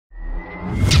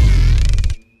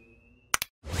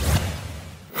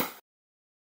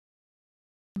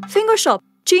Finger Shop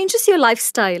changes your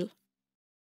lifestyle.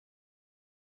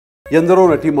 ఎందరో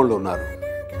నటీమణులు ఉన్నారు,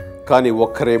 కానీ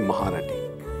ఒక్కరే మహానటి.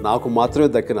 నాకు మాత్రమే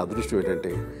దక్కిన అదృష్టం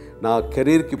ఏంటంటే నా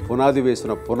కెరీర్కి పునాది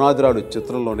వేసిన పునాదిరాలు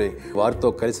చిత్రంలోనే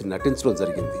వారితో కలిసి నటించడం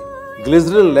జరిగింది.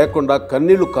 గ్లిజరిన్ లేకుండా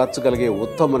కన్నీళ్లు కార్చగలిగే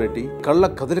ఉత్తమ నటి, కళ్ళ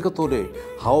కదలికతోనే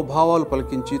హావభావాలు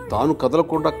పలికించి తాను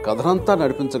కదలకుండా కథనంతా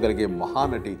నడిపించగలిగే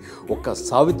మహానటి ఒక్క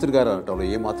సావిత్రి గారు అనటంలో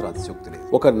ఏమాత్రం అతిశయోక్తి లేదు.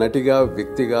 ఒక నటిగా,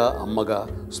 వ్యక్తిగా, అమ్మగా,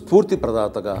 స్ఫూర్తి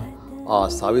ప్రదాతగా ఆ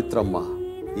సావిత్రమ్మ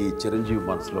ఈ చిరంజీవి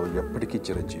మనసులో ఎప్పటికీ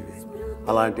చిరంజీవి.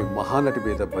 అలాంటి మహానటి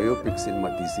మీద బయోపిక్ సినిమా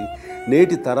తీసి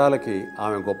నేటి తరాలకి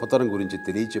ఆమె గొప్పతనం గురించి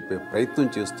తెలియచెప్పే ప్రయత్నం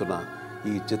చేస్తున్న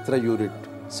ఈ చిత్ర యూనిట్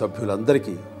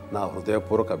సభ్యులందరికీ నా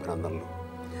హృదయపూర్వక అభినందనలు.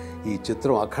 ఈ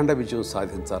చిత్రం అఖండ విజయం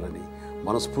సాధించాలని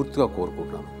మనస్ఫూర్తిగా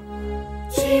కోరుకుంటున్నాను.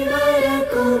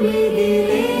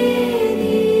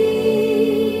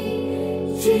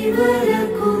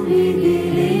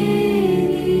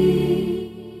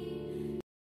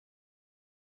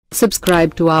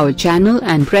 Subscribe to our channel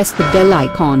and press the bell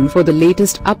icon for the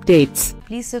latest updates.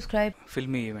 Please subscribe.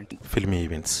 FilmiEvents.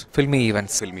 FilmiEvents.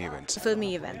 FilmiEvents. FilmiEvents.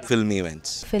 FilmiEvents.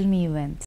 FilmiEvents. FilmiEvents.